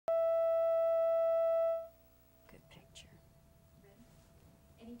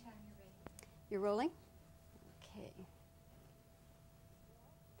You're rolling? Okay.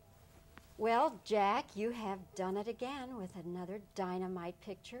 Well, Jack, you have done it again with another dynamite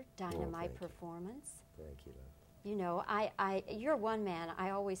picture, dynamite performance. Thank you, love. You know, you're one man. I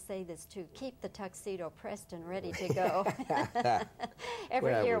always say this too. Keep the tuxedo pressed and ready to go.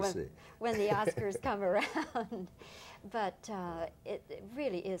 Every year when the Oscars come around. But it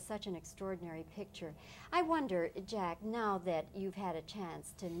really is such an extraordinary picture. I wonder, Jack, now that you've had a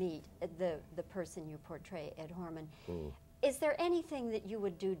chance to meet the person you portray, Ed Horman, is there anything that you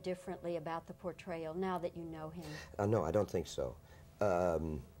would do differently about the portrayal now that you know him? No, I don't think so.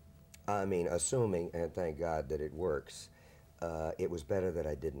 I mean, assuming, and thank God that it works, it was better that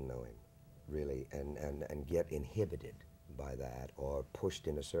I didn't know him, really, and get inhibited by that or pushed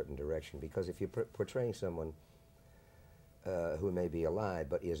in a certain direction. Because if you're portraying someone who may be alive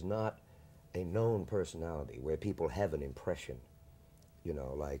but is not a known personality, where people have an impression, you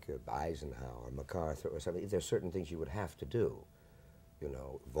know, like Eisenhower, MacArthur, or something, there's certain things you would have to do, you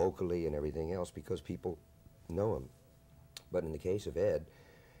know, vocally and everything else, because people know him. But in the case of Ed,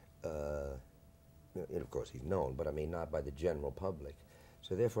 of course he's known, but I mean not by the general public.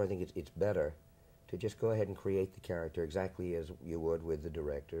 So therefore I think it's better to just go ahead and create the character exactly as you would with the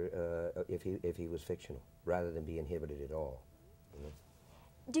director if he was fictional, rather than be inhibited at all. You know?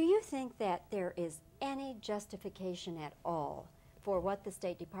 Do you think that there is any justification at all for what the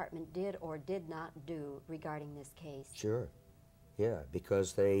State Department did or did not do regarding this case? Sure. Yeah,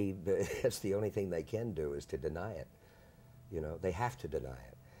 because that's the only thing they can do is to deny it. You know, they have to deny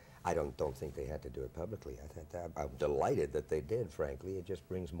it. I don't think they had to do it publicly. I'm delighted that they did, frankly. It just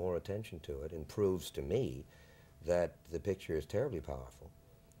brings more attention to it and proves to me that the picture is terribly powerful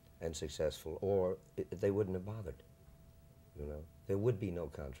and successful, or they wouldn't have bothered. You know, there would be no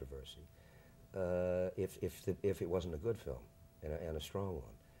controversy if it wasn't a good film and a strong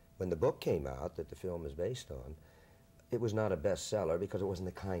one. When the book came out that the film is based on, it was not a bestseller because it wasn't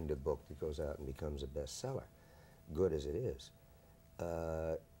the kind of book that goes out and becomes a bestseller, good as it is.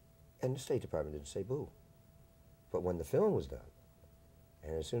 And the State Department didn't say boo. But when the film was done,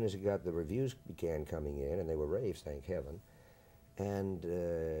 and as soon as the reviews began coming in, and they were raves, thank heaven, and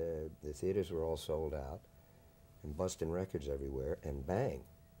the theaters were all sold out, and busting records everywhere, and bang,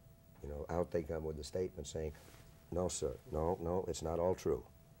 you know, out they come with the statement saying, no, sir, no, it's not all true.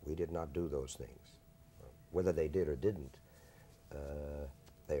 We did not do those things. Whether they did or didn't,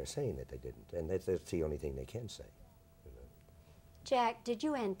 they are saying that they didn't, and that's the only thing they can say. Jack, did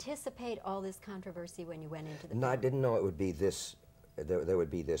you anticipate all this controversy when you went into the film? No, I didn't know it would be this, there would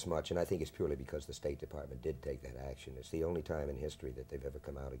be this much, and I think it's purely because the State Department did take that action. It's the only time in history that they've ever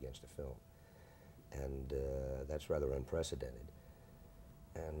come out against a film, and that's rather unprecedented.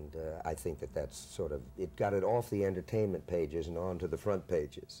 And I think that's sort of, it got it off the entertainment pages and onto the front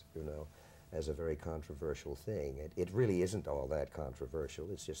pages, you know, as a very controversial thing. It really isn't all that controversial.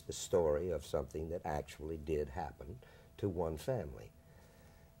 It's just the story of something that actually did happen to one family.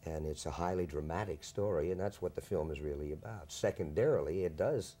 And it's a highly dramatic story, and that's what the film is really about. Secondarily, it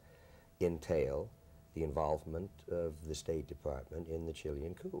does entail the involvement of the State Department in the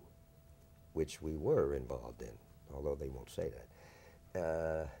Chilean coup, which we were involved in, although they won't say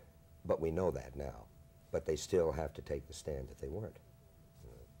that. But we know that now. But they still have to take the stand that they weren't.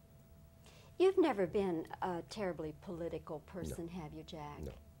 You've never been a terribly political person, No. have you, Jack?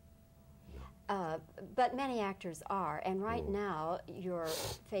 No. But many actors are, and right now you're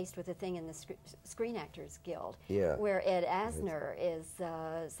faced with a thing in the Screen Actors Guild, where Ed Asner is,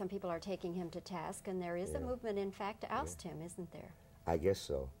 some people are taking him to task, and there is a movement, in fact, to oust him, isn't there? I guess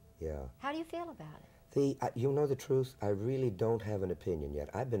so, yeah. How do you feel about it? You know the truth, I really don't have an opinion yet.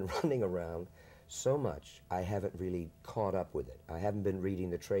 I've been running around so much, I haven't really caught up with it. I haven't been reading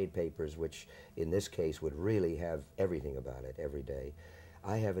the trade papers, which in this case would really have everything about it every day.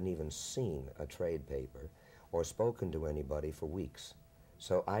 I haven't even seen a trade paper or spoken to anybody for weeks.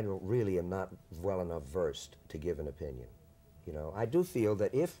 So I really am not well enough versed to give an opinion. You know, I do feel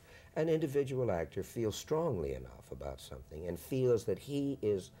that if an individual actor feels strongly enough about something and feels that he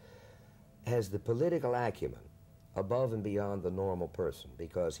has the political acumen above and beyond the normal person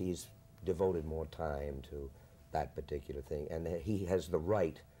because he's devoted more time to that particular thing and that he has the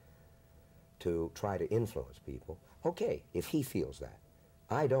right to try to influence people, okay, if he feels that.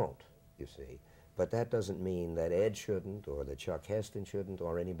 I don't, you see, but that doesn't mean that Ed shouldn't or that Chuck Heston shouldn't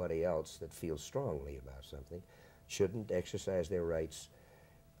or anybody else that feels strongly about something shouldn't exercise their rights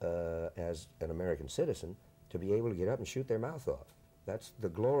as an American citizen to be able to get up and shoot their mouth off. That's the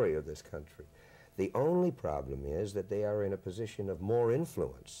glory of this country. The only problem is that they are in a position of more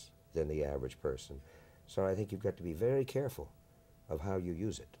influence than the average person. So I think you've got to be very careful of how you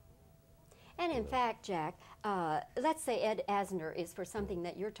use it. And in fact, Jack, let's say Ed Asner is for something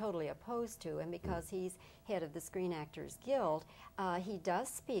that you're totally opposed to, and because he's head of the Screen Actors Guild, he does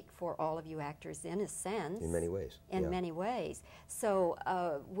speak for all of you actors in a sense. In many ways. In many ways. So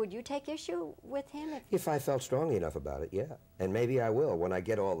would you take issue with him? If I felt strongly enough about it, yeah. And maybe I will. When I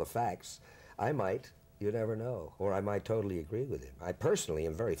get all the facts, I might. You never know. Or I might totally agree with him. I personally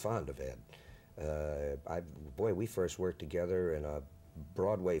am very fond of Ed. Boy, we first worked together in a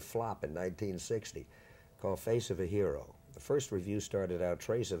Broadway flop in 1960 called Face of a Hero. The first review started out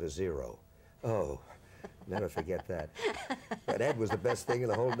Trace of a Zero. Oh, never forget that. But Ed was the best thing in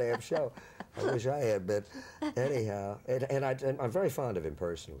the whole damn show. I wish I had been. Anyhow, and I'm very fond of him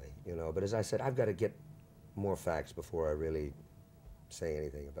personally, you know, but as I said, I've got to get more facts before I really say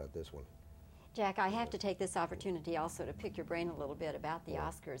anything about this one. Jack, I have to take this opportunity also to pick your brain a little bit about the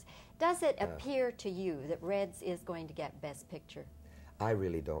Oscars. Does it appear to you that Reds is going to get Best Picture? I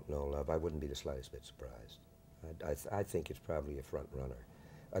really don't know, love. I wouldn't be the slightest bit surprised. I think it's probably a front runner.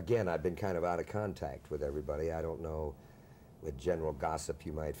 Again, I've been kind of out of contact with everybody. I don't know what general gossip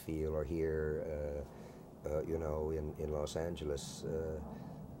you might feel or hear, you know, in Los Angeles.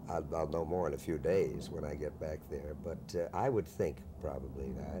 I'll know more in a few days when I get back there. But I would think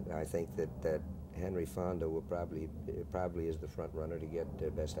probably that. I think that Henry Fonda will probably is the front runner to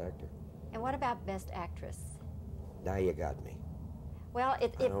get Best Actor. And what about Best Actress? Now you got me. Well,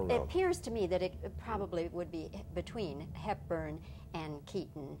 it appears to me that it probably would be between Hepburn and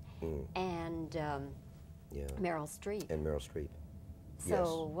Keaton and Meryl Streep. And Meryl Streep. So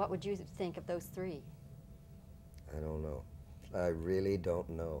yes. What would you think of those three? I don't know. I really don't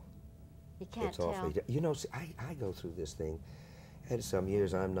know. You can't tell. Awfully, you know, see, I go through this thing, and some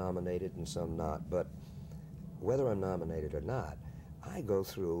years I'm nominated and some not, but whether I'm nominated or not, I go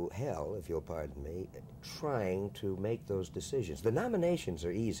through hell, if you'll pardon me, trying to make those decisions. The nominations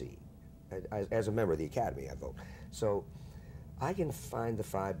are easy. As a member of the Academy, I vote. So I can find the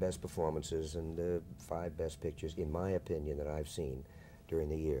 5 best performances and the 5 best pictures, in my opinion, that I've seen during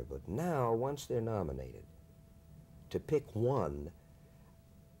the year. But now, once they're nominated, to pick one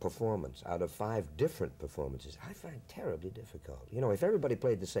performance out of 5 different performances, I find terribly difficult. You know, if everybody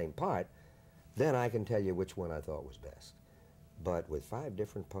played the same part, then I can tell you which one I thought was best. But with 5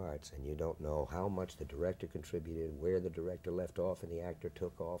 different parts, and you don't know how much the director contributed, where the director left off and the actor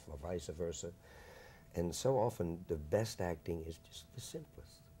took off, or vice versa, and so often the best acting is just the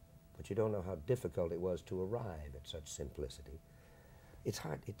simplest. But you don't know how difficult it was to arrive at such simplicity. It's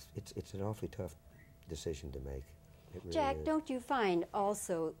hard. It's an awfully tough decision to make. It really Jack, is. don't you find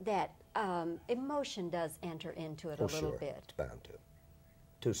also that emotion does enter into it a little bit? It's bound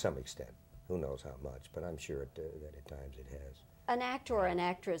to some extent. Who knows how much, but I'm sure that at times it has. An actor or an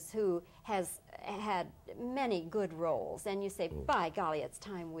actress who has had many good roles, and you say, by golly, it's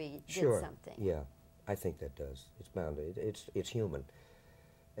time we did something. Yeah, I think that does. It's bound to, it's human,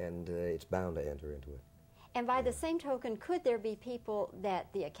 and it's bound to enter into it. And by the same token, could there be people that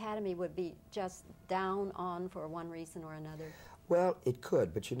the Academy would be just down on for one reason or another? Well, it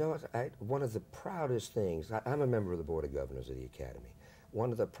could, but you know, one of the proudest things, I'm a member of the Board of Governors of the Academy.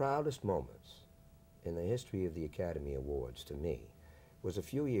 One of the proudest moments in the history of the Academy Awards to me was a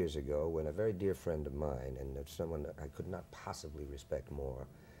few years ago when a very dear friend of mine, and someone I could not possibly respect more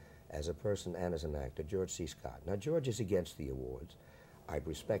as a person and as an actor, George C. Scott. Now, George is against the awards. I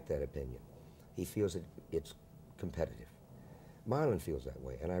respect that opinion. He feels that it's competitive. Marlon feels that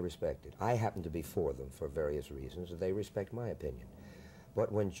way, and I respect it. I happen to be for them for various reasons, and they respect my opinion.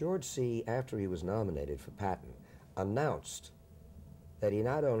 But when George C., after he was nominated for Patton, announced that he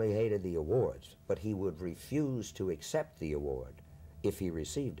not only hated the awards, but he would refuse to accept the award if he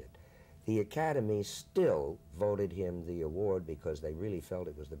received it, the Academy still voted him the award because they really felt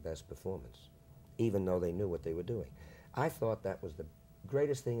it was the best performance, even though they knew what they were doing. I thought that was the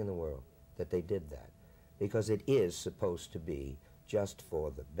greatest thing in the world, that they did that, because it is supposed to be just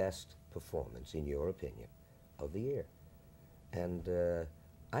for the best performance, in your opinion, of the year. And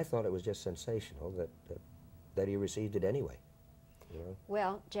I thought it was just sensational that he received it anyway. You know?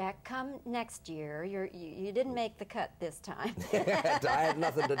 Well, Jack, come next year. You didn't make the cut this time. I had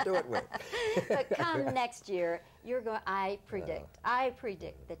nothing to do it with. But come next year, I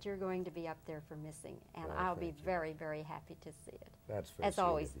predict that you're going to be up there for Missing, and I'll be very, very happy to see it. That's very As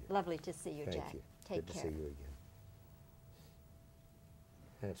always, lovely to see you, Thank Jack. You. Take Good care. to see you again.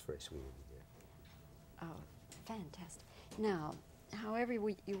 That's very sweet of you, dear. Oh, fantastic. Now, however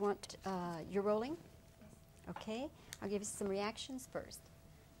you want, you're rolling? Okay. I'll give you some reactions first.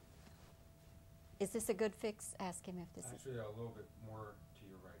 Is this a good fix? Ask him if this is. Actually, a little bit more to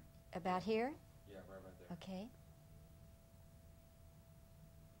your right. About here? Yeah, right there. Okay.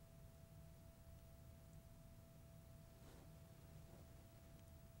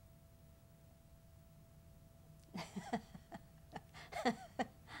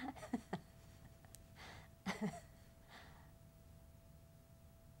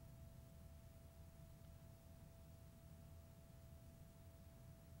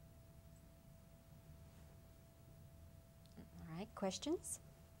 questions?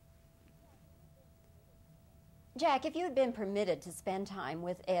 Jack, if you had been permitted to spend time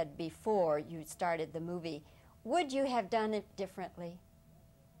with Ed before you started the movie, would you have done it differently?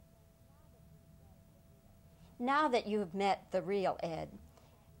 Now that you've met the real Ed,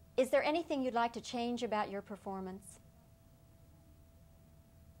 is there anything you'd like to change about your performance?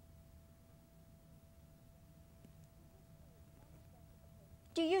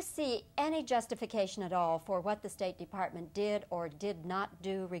 Do you see any justification at all for what the State Department did or did not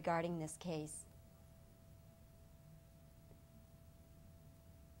do regarding this case?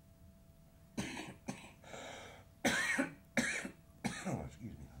 Oh,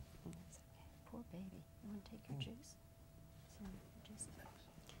 excuse me. That's okay. Poor baby. You want to take your juice? Some juice?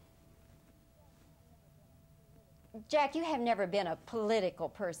 Jack, you have never been a political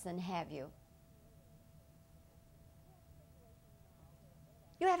person, have you?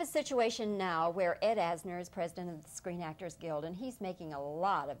 You have a situation now where Ed Asner is president of the Screen Actors Guild, and he's making a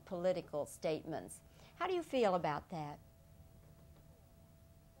lot of political statements. How do you feel about that?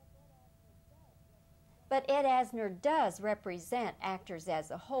 But Ed Asner does represent actors as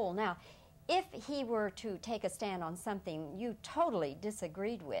a whole. Now, if he were to take a stand on something you totally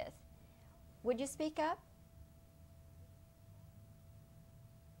disagreed with, would you speak up?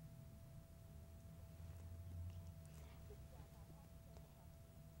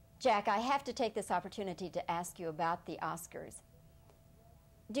 Jack, I have to take this opportunity to ask you about the Oscars.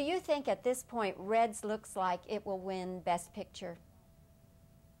 Do you think at this point Reds looks like it will win Best Picture?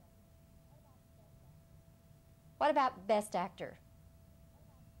 What about Best Actor?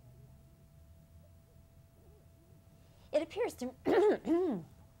 It appears to...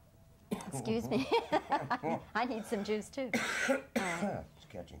 Excuse me. I need some juice too. It's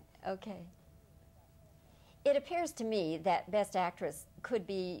catching. Okay. It appears to me that Best Actress could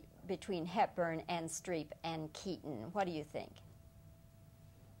be between Hepburn and Streep and Keaton. What do you think?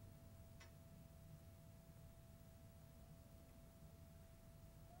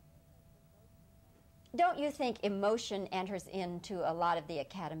 Don't you think emotion enters into a lot of the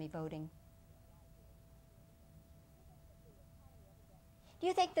Academy voting? Do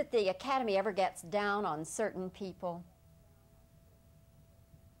you think that the Academy ever gets down on certain people?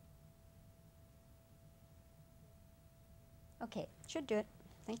 Okay, should do it.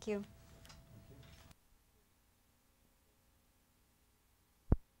 Thank you.